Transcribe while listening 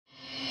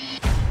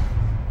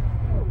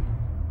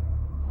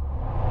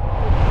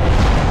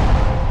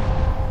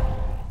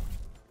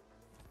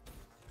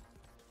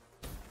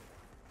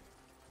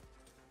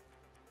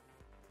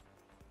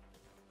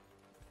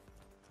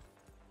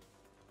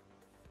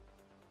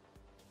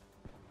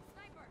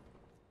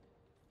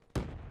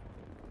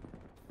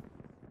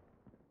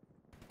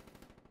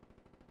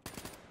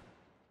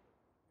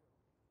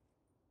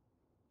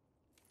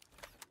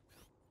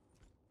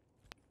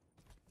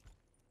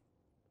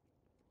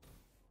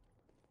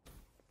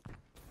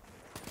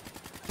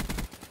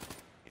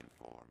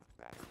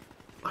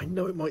I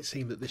know it might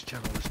seem that this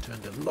channel has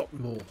turned a lot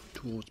more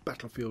towards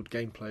Battlefield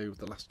gameplay over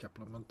the last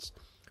couple of months,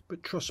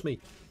 but trust me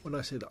when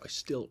I say that I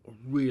still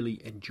really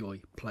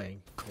enjoy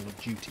playing Call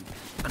of Duty,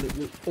 and it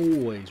will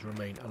always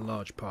remain a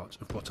large part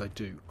of what I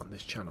do on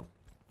this channel.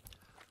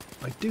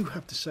 I do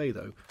have to say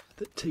though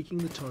that taking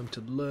the time to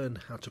learn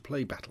how to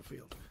play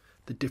Battlefield,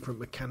 the different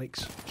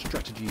mechanics,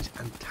 strategies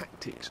and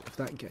tactics of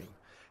that game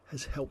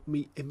has helped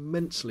me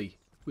immensely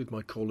with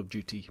my Call of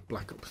Duty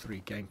Black Ops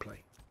 3 gameplay.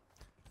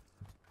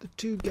 The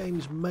two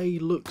games may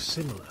look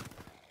similar,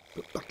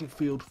 but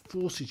Battlefield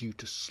forces you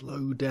to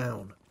slow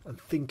down and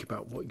think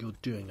about what you're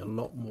doing a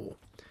lot more,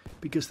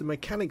 because the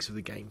mechanics of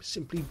the game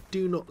simply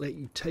do not let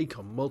you take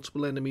on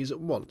multiple enemies at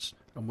once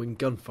and win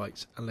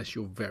gunfights unless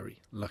you're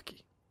very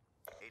lucky.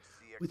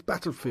 With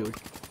Battlefield,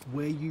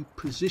 where you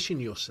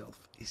position yourself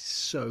is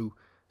so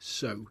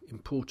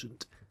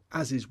important,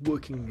 as is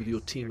working with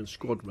your team and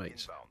squad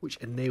mates, which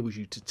enables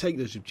you to take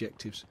those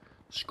objectives,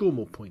 score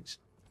more points,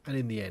 and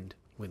in the end,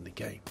 win the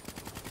game.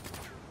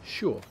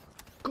 Sure,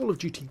 Call of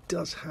Duty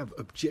does have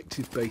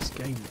objective-based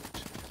game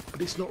modes,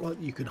 but it's not like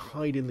you can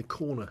hide in the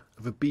corner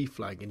of a B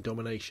flag in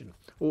domination,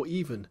 or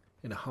even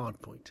in a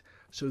hardpoint,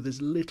 so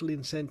there's little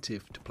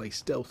incentive to play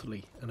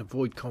stealthily and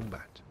avoid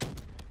combat.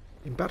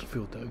 In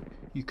Battlefield though,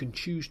 you can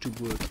choose to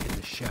work in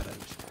the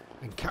shadows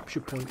and capture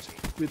points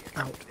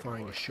without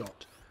firing a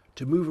shot,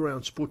 to move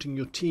around supporting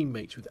your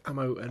teammates with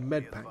ammo and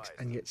med packs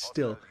and yet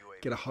still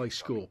get a high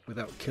score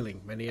without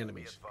killing many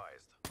enemies.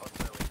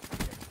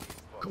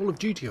 Call of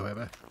Duty,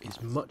 however,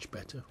 is much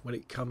better when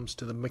it comes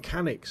to the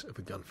mechanics of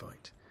a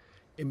gunfight.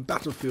 In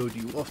Battlefield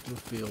you often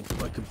feel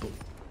like a bull,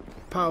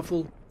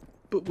 powerful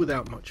but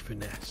without much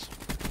finesse,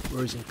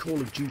 whereas in Call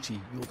of Duty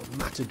you're the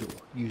matador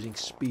using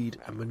speed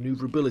and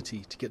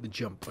manoeuvrability to get the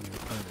jump on your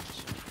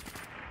opponents.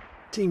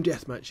 Team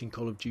Deathmatch in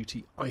Call of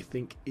Duty, I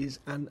think, is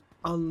an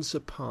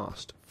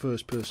unsurpassed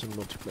first-person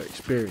multiplayer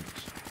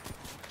experience.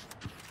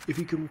 If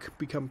you can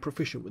become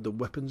proficient with the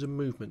weapons and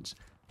movements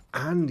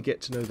and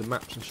get to know the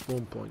maps and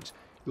spawn points,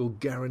 you're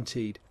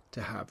guaranteed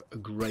to have a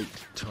great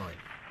time.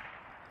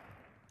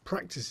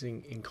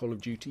 Practicing in Call of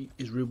Duty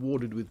is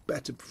rewarded with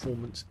better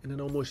performance in an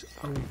almost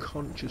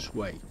unconscious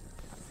way.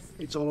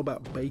 It's all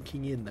about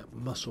baking in that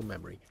muscle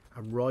memory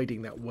and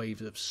riding that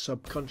wave of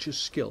subconscious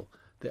skill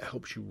that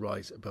helps you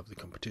rise above the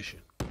competition.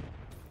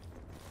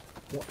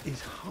 What is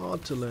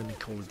hard to learn in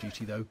Call of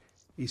Duty though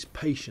is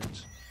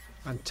patience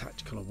and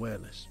tactical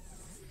awareness.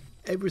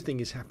 Everything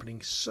is happening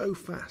so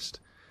fast,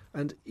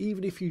 and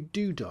even if you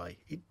do die,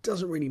 it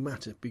doesn't really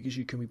matter because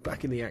you can be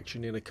back in the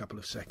action in a couple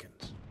of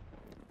seconds.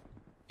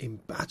 In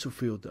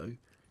Battlefield though,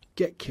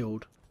 get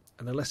killed,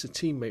 and unless a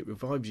teammate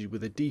revives you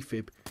with a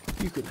defib,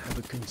 you can have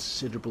a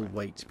considerable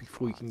wait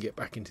before you can get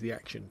back into the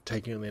action,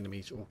 taking on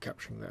enemies or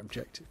capturing that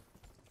objective.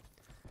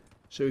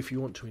 So if you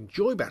want to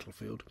enjoy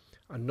Battlefield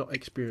and not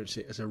experience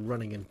it as a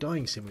running and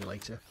dying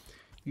simulator,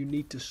 you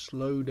need to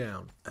slow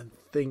down and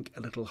think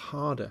a little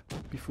harder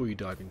before you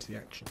dive into the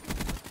action.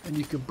 And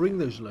you can bring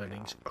those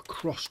learnings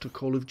across to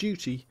Call of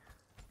Duty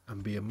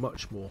and be a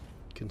much more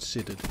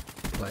considered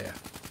player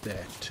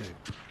there too.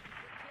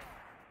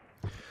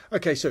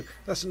 Okay, so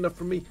that's enough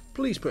from me.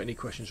 Please put any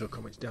questions or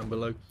comments down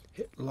below.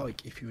 Hit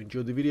like if you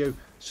enjoyed the video.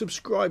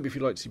 Subscribe if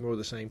you'd like to see more of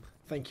the same.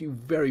 Thank you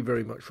very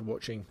much for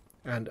watching,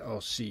 and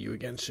I'll see you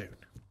again soon.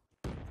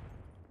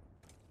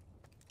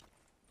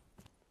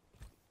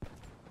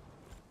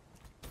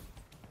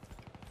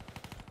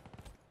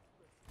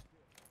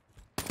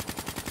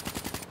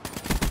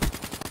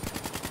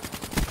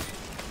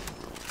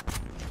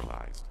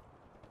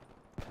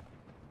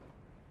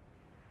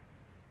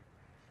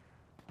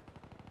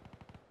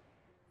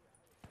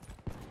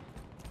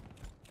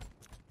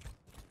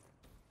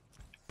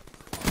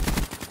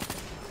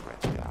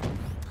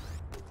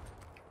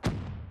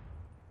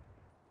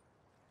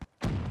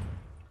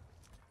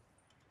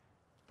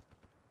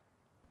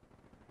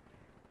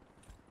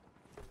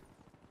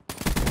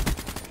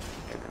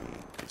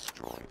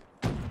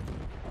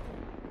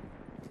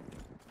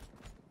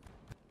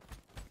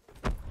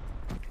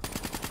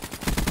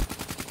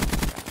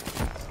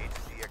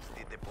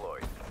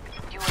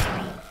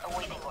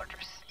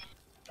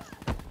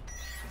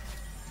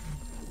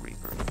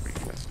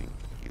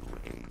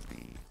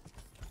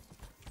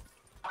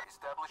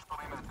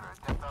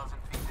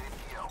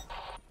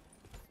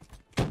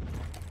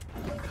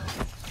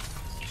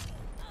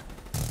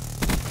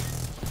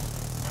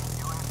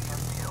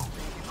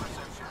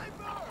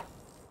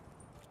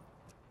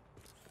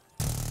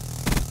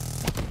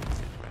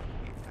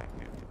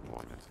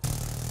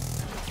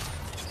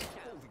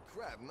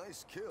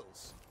 Nice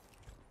kills.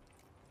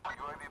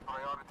 UAV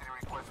priority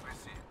request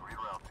received.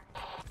 Rerouting.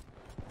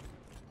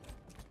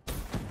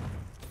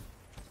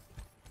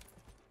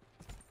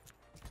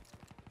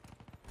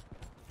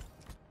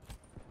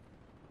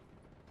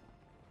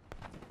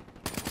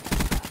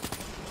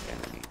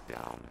 Enemy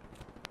down.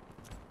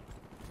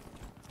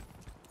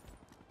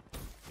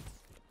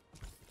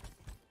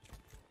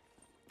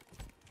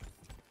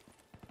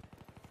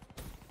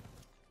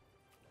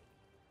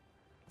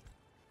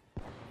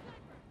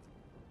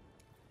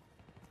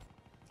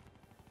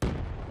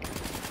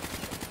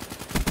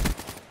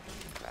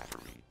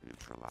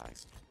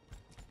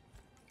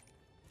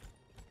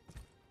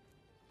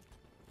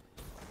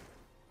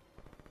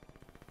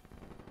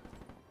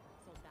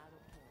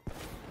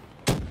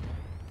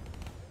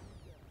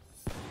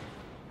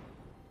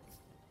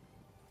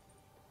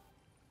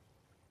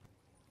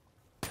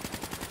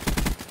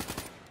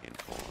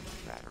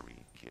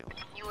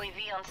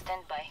 on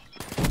standby.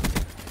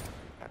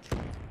 That's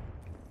right.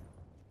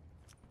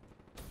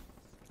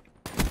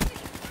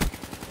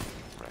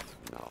 Threat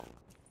null.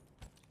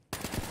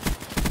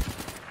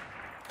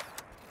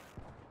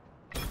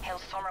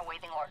 Hailstorm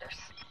awaiting orders.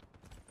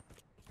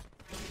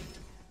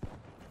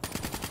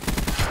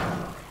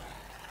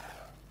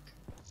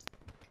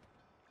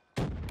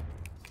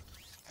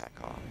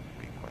 Hacker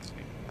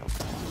requesting help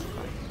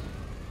strike.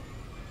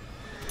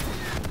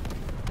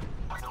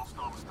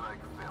 Hailstorm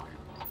strike failure.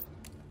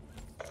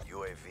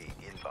 UAV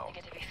inbound.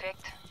 Negative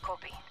effect.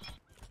 Copy.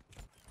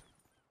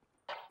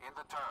 In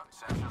the turn,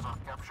 sensors on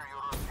capture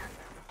your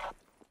objective.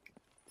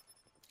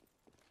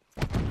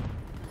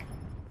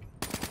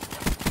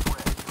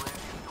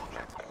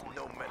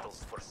 No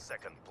medals for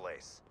second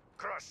place.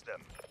 Crush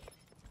them.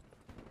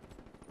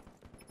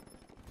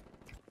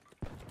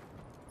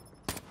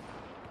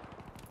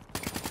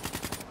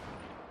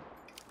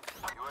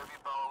 UAV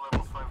power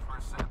levels 5%.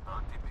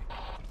 RTB.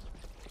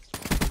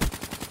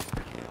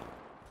 Kill.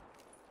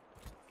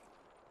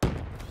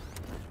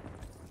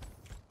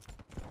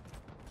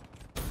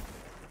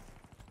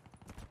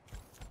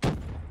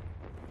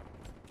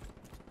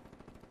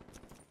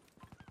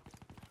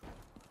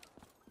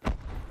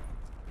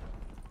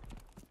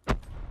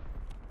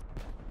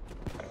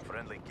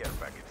 Friendly care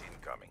package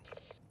incoming.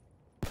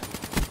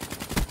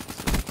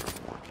 Sniper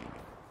working.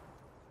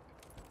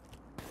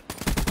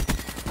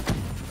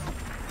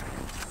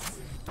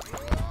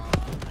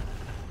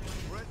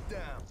 Threat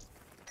down.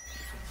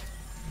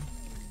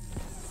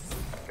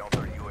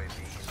 Counter UAV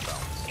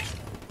inbound.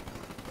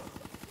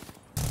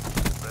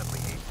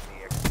 Friendly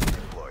HCXD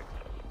deployed.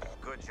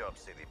 Good job,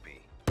 CDP.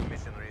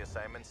 Mission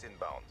reassignments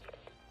inbound.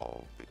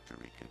 All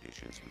victory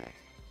conditions met.